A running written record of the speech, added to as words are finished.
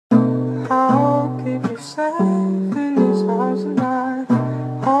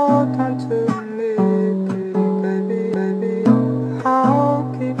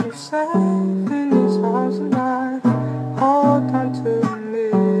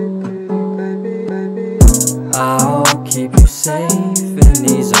I'll keep you safe in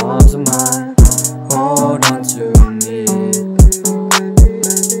these arms of mine. Hold on to me.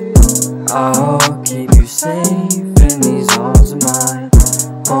 I'll keep you safe in these arms of mine.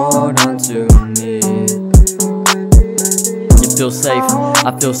 Hold on to me. You feel safe,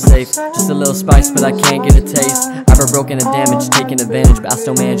 I feel safe. Just a little spice, but I can't get a taste. I've been broken and damaged, taking advantage, but I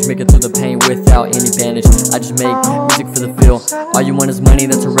still manage to make it through the pain without any bandage. I just make music for the feel. All you want is money,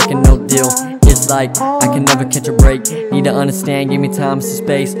 that's a reckon, no deal. It's like I can never catch a break. Need to understand, give me time and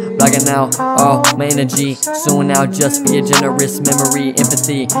space. Blocking out all my energy, soon I'll just be a generous memory.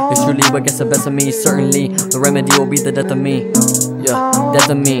 Empathy is truly what gets the best of me. Certainly the remedy will be the death of me. Yeah, death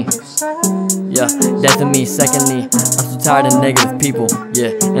of me. Yeah, death of me. Secondly, I'm so tired of negative people.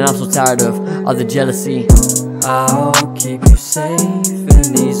 Yeah, and I'm so tired of all the jealousy. I'll keep you safe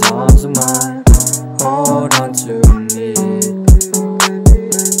in these arms of mine. Hold on to me.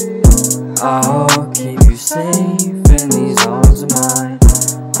 I'll keep you safe in these arms of mine.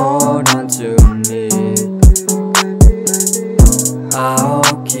 Hold on to me. I'll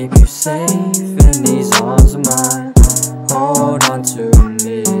keep you safe in these arms of mine. Hold on to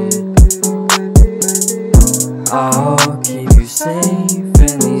me. I'll keep you safe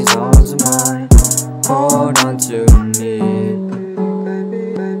in these arms of mine. Hold on to me.